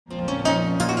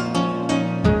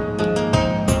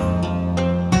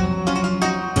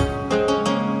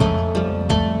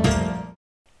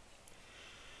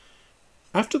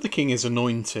king is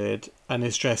anointed and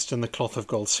is dressed in the cloth of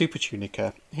gold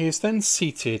supertunica, he is then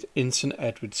seated in St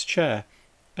Edward's chair,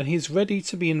 and he is ready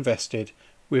to be invested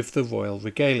with the royal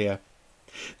regalia.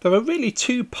 There are really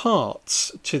two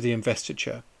parts to the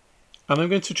investiture, and I'm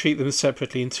going to treat them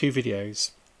separately in two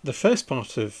videos. The first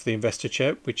part of the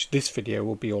investiture, which this video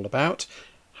will be all about,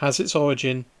 has its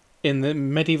origin in the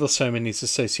medieval ceremonies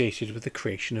associated with the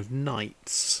creation of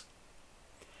knights.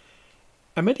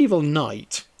 A medieval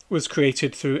knight was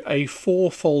created through a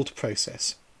fourfold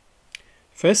process.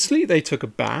 Firstly, they took a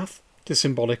bath to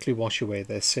symbolically wash away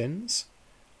their sins,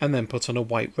 and then put on a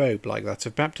white robe like that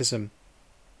of baptism.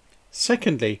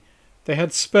 Secondly, they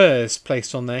had spurs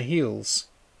placed on their heels.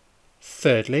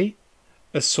 Thirdly,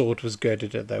 a sword was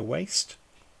girded at their waist.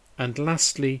 And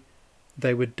lastly,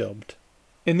 they were dubbed.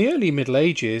 In the early Middle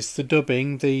Ages, the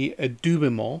dubbing, the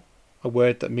doublement, a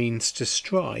word that means to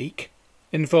strike,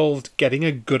 involved getting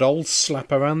a good old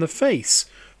slap around the face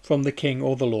from the king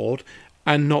or the lord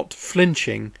and not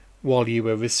flinching while you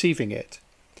were receiving it.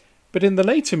 But in the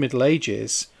later Middle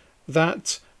Ages,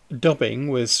 that dubbing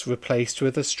was replaced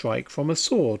with a strike from a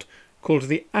sword called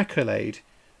the accolade,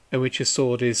 in which a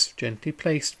sword is gently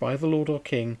placed by the lord or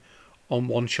king on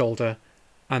one shoulder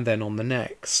and then on the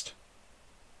next.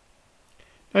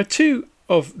 Now, two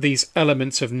of these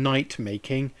elements of knight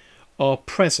making are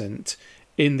present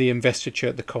in the investiture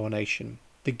at the coronation: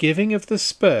 the giving of the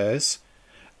spurs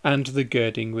and the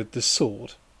girding with the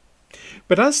sword.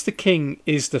 But as the king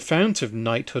is the fount of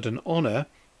knighthood and honour,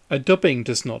 a dubbing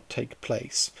does not take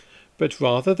place, but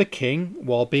rather the king,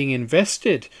 while being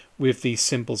invested with these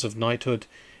symbols of knighthood,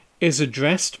 is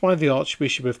addressed by the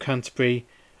Archbishop of Canterbury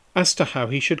as to how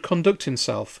he should conduct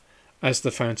himself as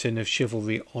the fountain of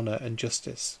chivalry, honour and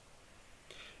justice.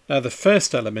 Now, the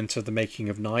first element of the making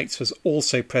of knights was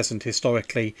also present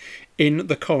historically in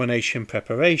the coronation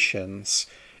preparations.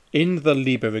 In the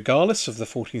Liber Regalis of the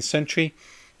 14th century,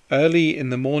 early in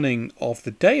the morning of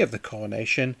the day of the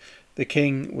coronation, the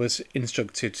king was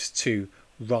instructed to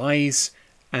rise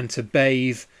and to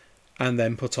bathe and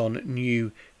then put on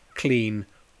new, clean,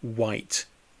 white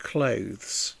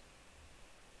clothes.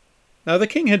 Now, the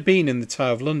king had been in the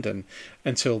Tower of London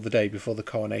until the day before the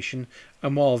coronation,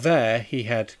 and while there he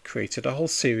had created a whole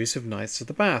series of Knights of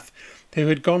the Bath who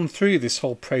had gone through this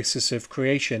whole process of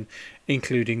creation,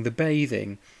 including the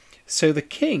bathing. So the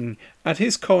king, at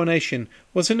his coronation,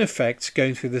 was in effect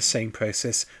going through the same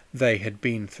process they had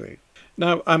been through.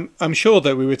 Now, I'm sure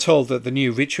that we were told that the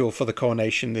new ritual for the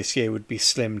coronation this year would be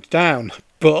slimmed down,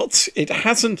 but it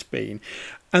hasn't been.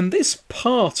 And this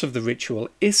part of the ritual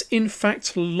is in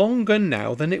fact longer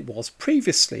now than it was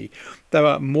previously. There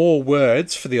are more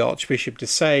words for the Archbishop to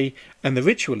say, and the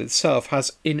ritual itself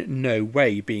has in no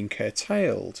way been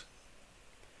curtailed.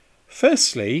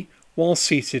 Firstly, while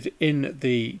seated in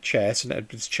the chair, St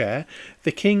Edward's chair,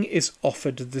 the king is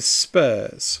offered the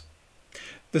spurs.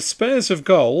 The spurs of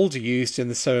gold used in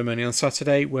the ceremony on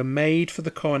Saturday were made for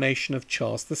the coronation of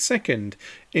Charles II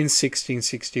in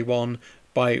 1661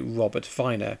 by Robert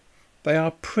Viner. They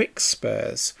are prick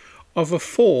spurs of a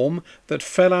form that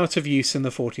fell out of use in the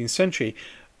 14th century.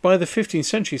 By the 15th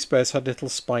century, spurs had little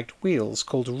spiked wheels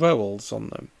called rowels on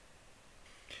them.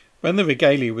 When the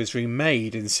regalia was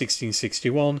remade in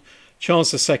 1661,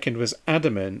 Charles II was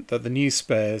adamant that the new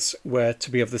spurs were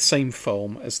to be of the same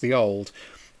form as the old,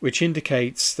 which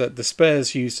indicates that the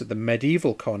spurs used at the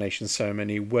medieval coronation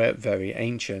ceremony were very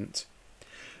ancient.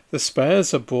 The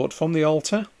spurs are brought from the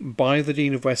altar by the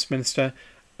Dean of Westminster,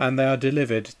 and they are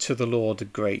delivered to the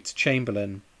Lord Great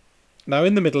Chamberlain. Now,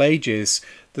 in the Middle Ages,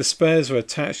 the spurs were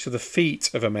attached to the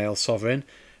feet of a male sovereign,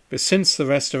 but since the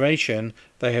Restoration,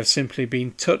 they have simply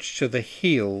been touched to the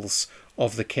heels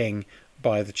of the king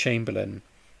by the Chamberlain.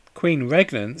 Queen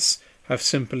Regnants have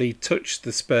simply touched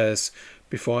the spurs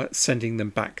before sending them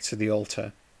back to the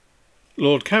altar.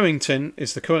 Lord Carrington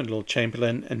is the current Lord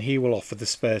Chamberlain, and he will offer the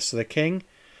spurs to the king.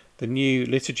 The new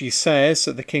liturgy says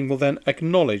that the king will then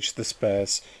acknowledge the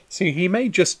spurs, so he may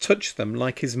just touch them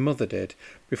like his mother did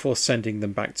before sending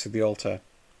them back to the altar.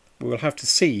 We will have to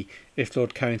see if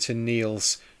Lord Carrington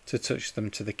kneels to touch them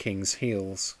to the king's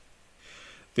heels.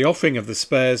 The offering of the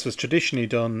spurs was traditionally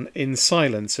done in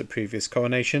silence at previous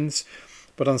coronations,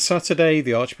 but on Saturday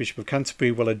the Archbishop of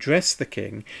Canterbury will address the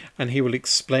king, and he will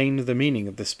explain the meaning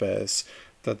of the spurs,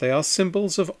 that they are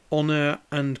symbols of honour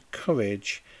and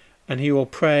courage, and he will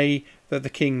pray that the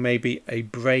king may be a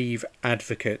brave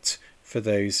advocate for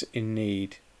those in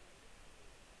need.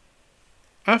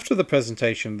 After the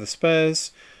presentation of the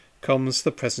spurs comes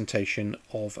the presentation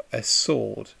of a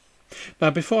sword.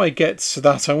 Now, before I get to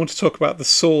that, I want to talk about the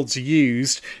swords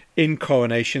used in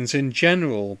coronations in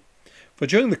general. But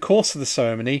during the course of the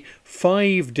ceremony,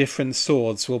 5 different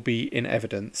swords will be in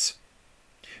evidence.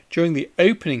 During the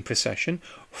opening procession,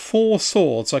 4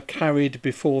 swords are carried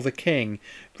before the king,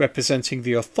 representing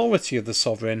the authority of the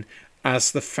sovereign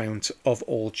as the fount of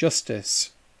all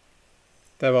justice.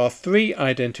 There are 3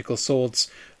 identical swords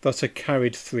that are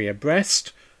carried 3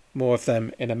 abreast, more of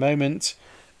them in a moment,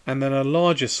 and then a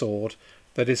larger sword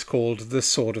that is called the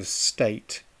Sword of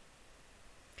State.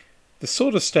 The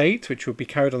Sword of State, which will be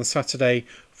carried on Saturday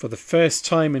for the first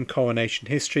time in coronation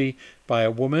history by a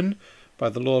woman, by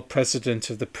the Lord President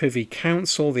of the Privy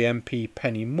Council, the MP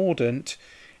Penny Mordaunt,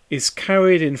 is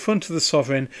carried in front of the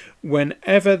sovereign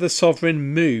whenever the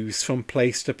sovereign moves from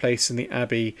place to place in the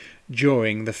abbey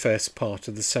during the first part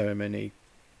of the ceremony.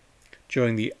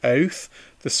 During the oath,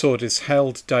 the sword is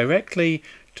held directly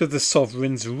to the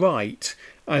sovereign's right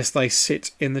as they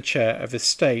sit in the chair of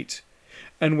estate,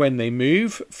 and when they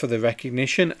move for the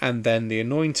recognition and then the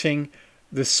anointing,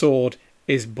 the sword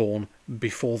is borne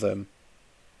before them.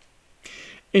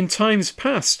 In times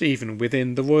past, even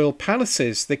within the royal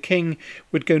palaces, the king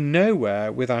would go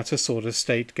nowhere without a sword of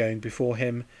state going before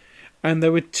him, and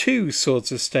there were 2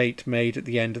 swords of state made at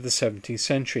the end of the 17th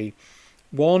century.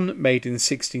 One made in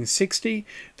 1660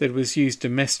 that was used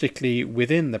domestically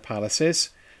within the palaces,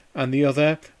 and the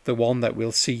other, the one that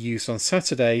we'll see used on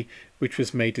Saturday, which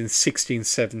was made in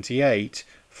 1678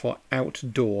 for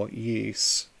outdoor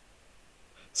use.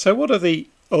 So what are the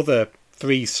other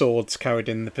 3 swords carried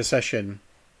in the procession?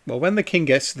 Well, when the king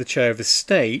gets to the chair of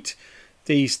estate,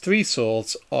 these 3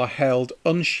 swords are held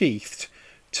unsheathed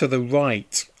to the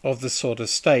right of the sword of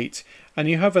state, and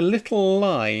you have a little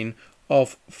line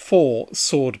of 4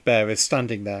 sword bearers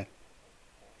standing there.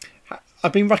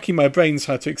 I've been racking my brains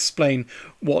how to explain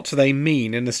what they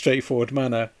mean in a straightforward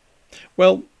manner.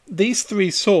 Well, these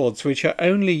 3 swords, which are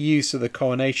only used at the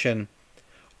coronation,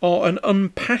 are an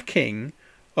unpacking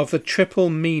of the triple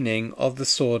meaning of the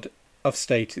sword of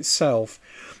state itself.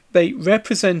 They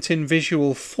represent in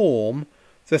visual form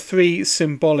the 3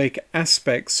 symbolic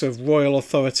aspects of royal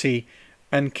authority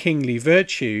and kingly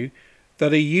virtue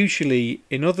that are usually,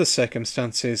 in other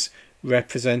circumstances,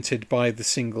 represented by the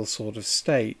single sword of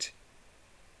state.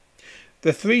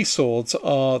 The 3 swords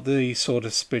are the sword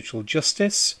of spiritual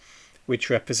justice, which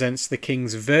represents the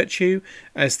king's virtue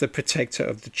as the protector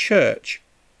of the church,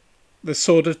 the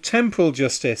sword of temporal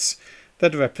justice,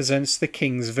 that represents the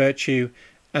king's virtue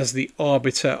as the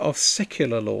arbiter of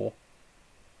secular law,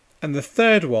 and the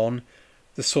 3rd one,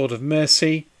 the sword of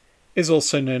mercy, is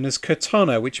also known as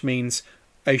katana, which means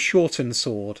a shortened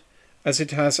sword, as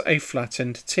it has a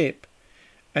flattened tip,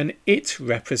 and it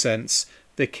represents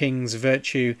the king's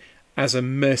virtue as a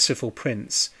merciful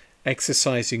prince,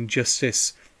 exercising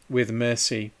justice with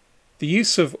mercy. The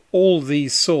use of all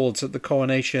these swords at the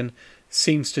coronation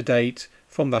seems to date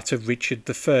from that of Richard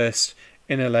I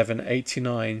in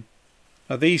 1189.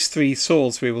 Now, these 3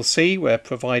 swords, we will see, were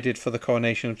provided for the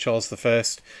coronation of Charles I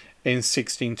in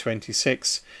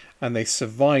 1626, and they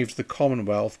survived the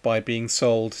Commonwealth by being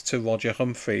sold to Roger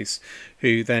Humphreys,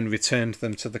 who then returned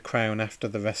them to the crown after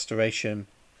the Restoration.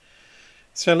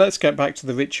 So let's get back to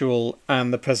the ritual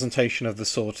and the presentation of the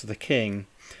sword to the king.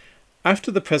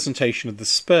 After the presentation of the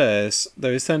Spurs,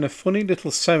 there is then a funny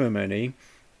little ceremony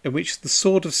in which the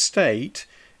sword of state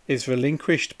is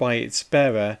relinquished by its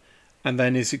bearer and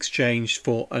then is exchanged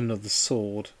for another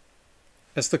sword.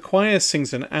 As the choir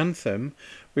sings an anthem,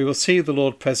 we will see the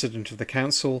Lord President of the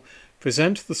Council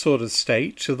present the sword of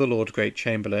state to the Lord Great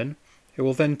Chamberlain, who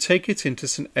will then take it into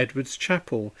St Edward's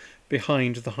Chapel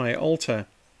behind the high altar.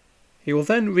 He will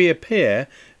then reappear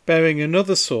bearing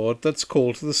another sword that's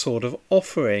called the Sword of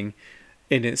Offering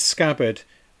in its scabbard,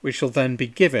 which will then be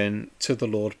given to the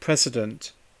Lord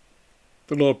President.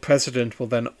 The Lord President will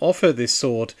then offer this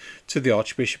sword to the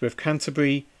Archbishop of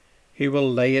Canterbury, who will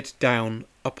lay it down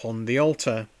upon the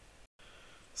altar.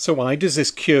 So why does this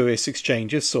curious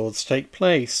exchange of swords take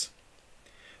place?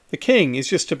 The king is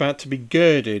just about to be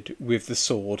girded with the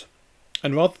sword,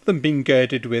 and rather than being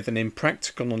girded with an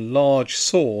impractical and large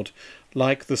sword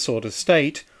like the sword of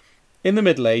state, in the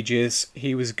Middle Ages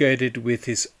he was girded with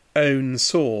his own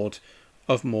sword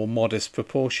of more modest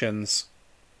proportions.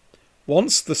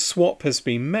 Once the swap has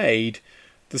been made,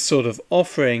 the sword of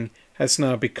offering has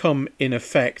now become, in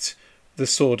effect, the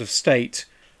sword of state,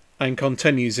 and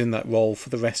continues in that role for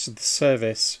the rest of the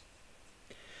service.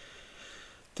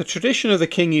 The tradition of the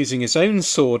king using his own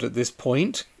sword at this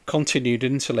point continued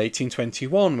until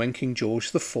 1821, when King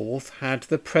George IV had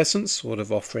the present sword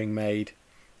of offering made.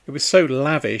 It was so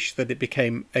lavish that it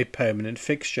became a permanent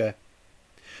fixture.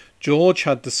 George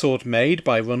had the sword made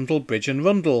by Rundle, Bridge and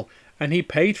Rundle, and he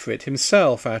paid for it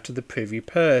himself out of the privy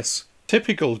purse.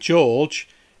 Typical George,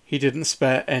 he didn't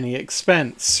spare any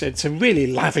expense. It's a really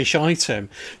lavish item.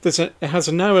 It has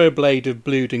a narrow blade of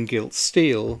blued and gilt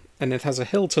steel, and it has a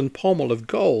hilt and pommel of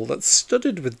gold that's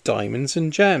studded with diamonds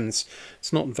and gems.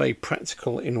 It's not very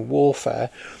practical in warfare.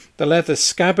 The leather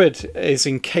scabbard is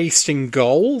encased in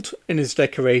gold and is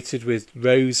decorated with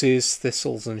roses,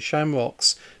 thistles and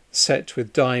shamrocks, set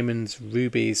with diamonds,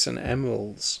 rubies and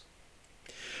emeralds.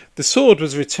 The sword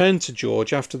was returned to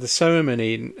George after the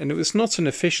ceremony, and it was not an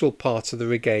official part of the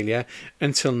regalia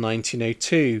until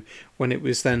 1902, when it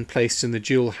was then placed in the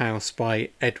jewel house by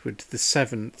Edward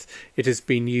VII. It has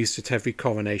been used at every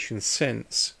coronation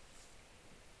since.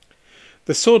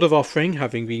 The sword of offering,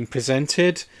 having been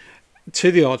presented to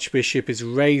the Archbishop, is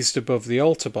raised above the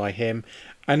altar by him,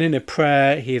 and in a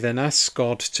prayer he then asks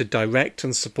God to direct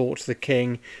and support the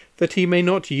king, that he may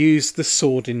not use the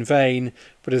sword in vain,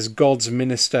 but as God's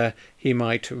minister he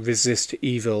might resist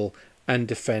evil and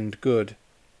defend good.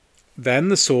 Then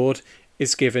the sword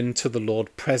is given to the Lord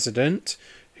President,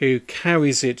 who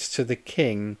carries it to the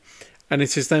king, and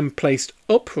it is then placed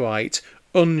upright,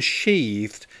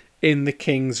 unsheathed, in the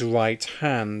king's right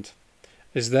hand,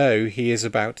 as though he is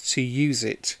about to use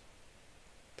it.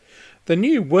 The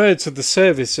new words of the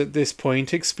service at this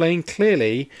point explain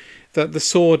clearly that the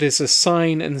sword is a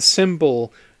sign and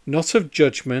symbol not of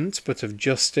judgment but of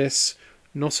justice,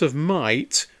 not of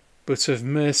might but of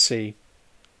mercy.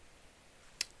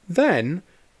 Then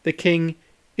the king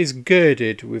is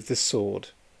girded with the sword.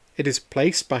 It is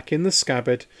placed back in the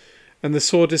scabbard, and the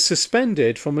sword is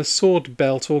suspended from a sword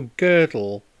belt or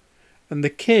girdle, and the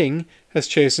king has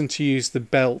chosen to use the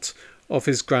belt of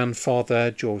his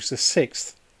grandfather George VI.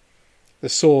 The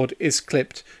sword is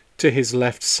clipped to his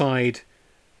left side,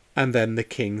 and then the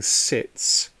king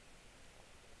sits.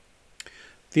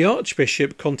 The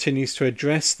Archbishop continues to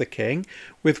address the king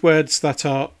with words that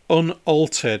are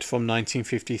unaltered from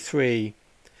 1953.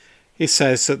 He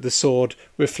says that the sword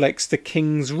reflects the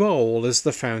king's role as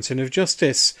the fountain of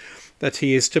justice, that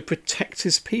he is to protect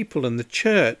his people and the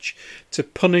church, to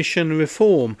punish and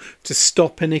reform, to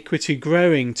stop iniquity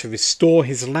growing, to restore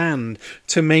his land,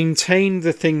 to maintain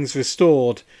the things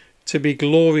restored, to be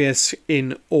glorious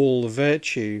in all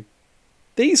virtue.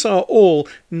 These are all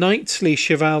knightly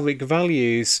chivalric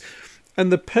values,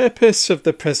 and the purpose of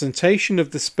the presentation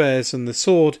of the spurs and the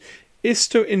sword is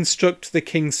to instruct the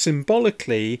king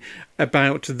symbolically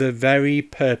about the very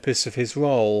purpose of his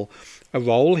role, a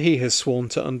role he has sworn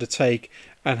to undertake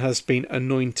and has been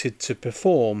anointed to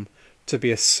perform, to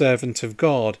be a servant of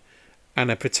God and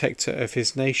a protector of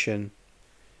his nation.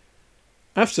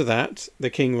 After that, the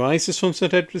king rises from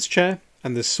St Edward's chair,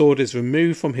 and the sword is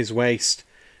removed from his waist,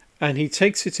 and he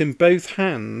takes it in both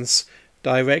hands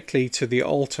directly to the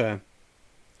altar,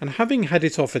 and having had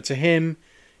it offered to him,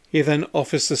 he then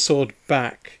offers the sword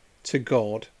back to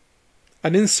God,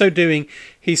 and in so doing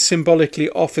he symbolically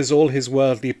offers all his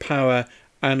worldly power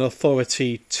and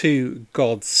authority to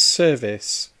God's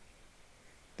service.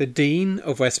 The Dean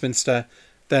of Westminster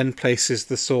then places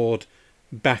the sword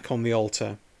back on the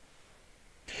altar.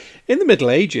 In the Middle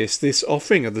Ages, this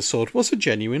offering of the sword was a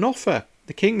genuine offer.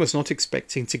 The king was not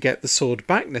expecting to get the sword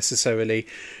back necessarily,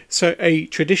 so a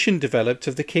tradition developed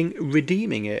of the king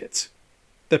redeeming it.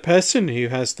 The person who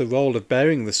has the role of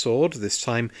bearing the sword, this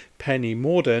time Penny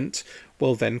Mordaunt,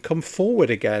 will then come forward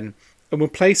again and will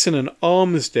place in an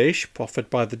alms dish proffered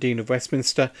by the Dean of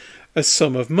Westminster a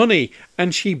sum of money,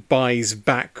 and she buys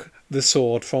back the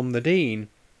sword from the Dean.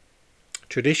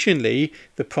 Traditionally,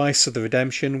 the price of the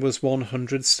redemption was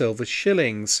 100 silver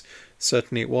shillings.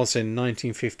 Certainly it was in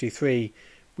 1953.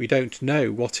 We don't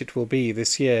know what it will be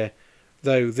this year,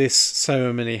 though this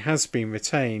ceremony has been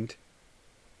retained.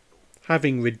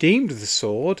 Having redeemed the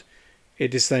sword,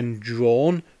 it is then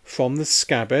drawn from the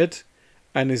scabbard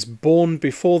and is borne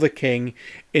before the king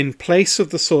in place of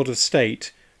the sword of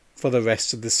state for the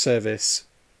rest of the service.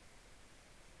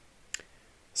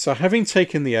 So having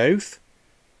taken the oath,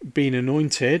 been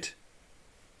anointed,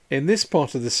 in this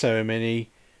part of the ceremony,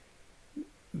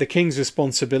 the king's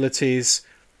responsibilities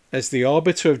as the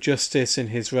arbiter of justice in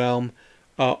his realm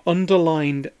are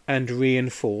underlined and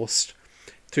reinforced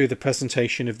through the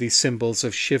presentation of these symbols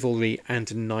of chivalry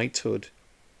and knighthood.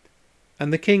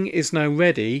 And the king is now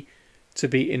ready to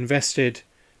be invested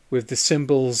with the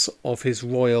symbols of his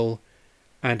royal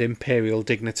and imperial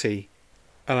dignity,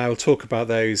 and I will talk about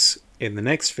those in the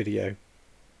next video.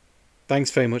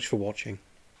 Thanks very much for watching.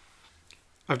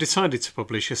 I've decided to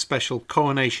publish a special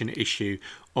Coronation issue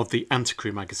of the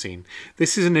Antiquary magazine.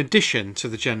 This is an addition to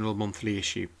the general monthly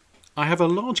issue. I have a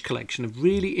large collection of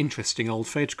really interesting old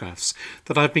photographs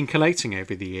that I've been collecting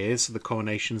over the years of the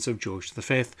coronations of George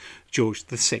V, George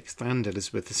VI and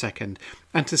Elizabeth II,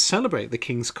 and to celebrate the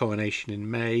King's coronation in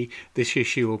May, this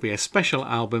issue will be a special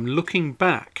album looking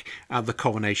back at the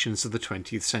coronations of the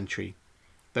 20th century.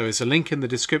 There is a link in the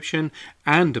description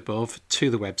and above to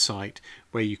the website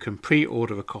where you can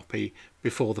pre-order a copy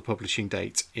before the publishing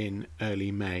date in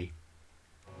early May.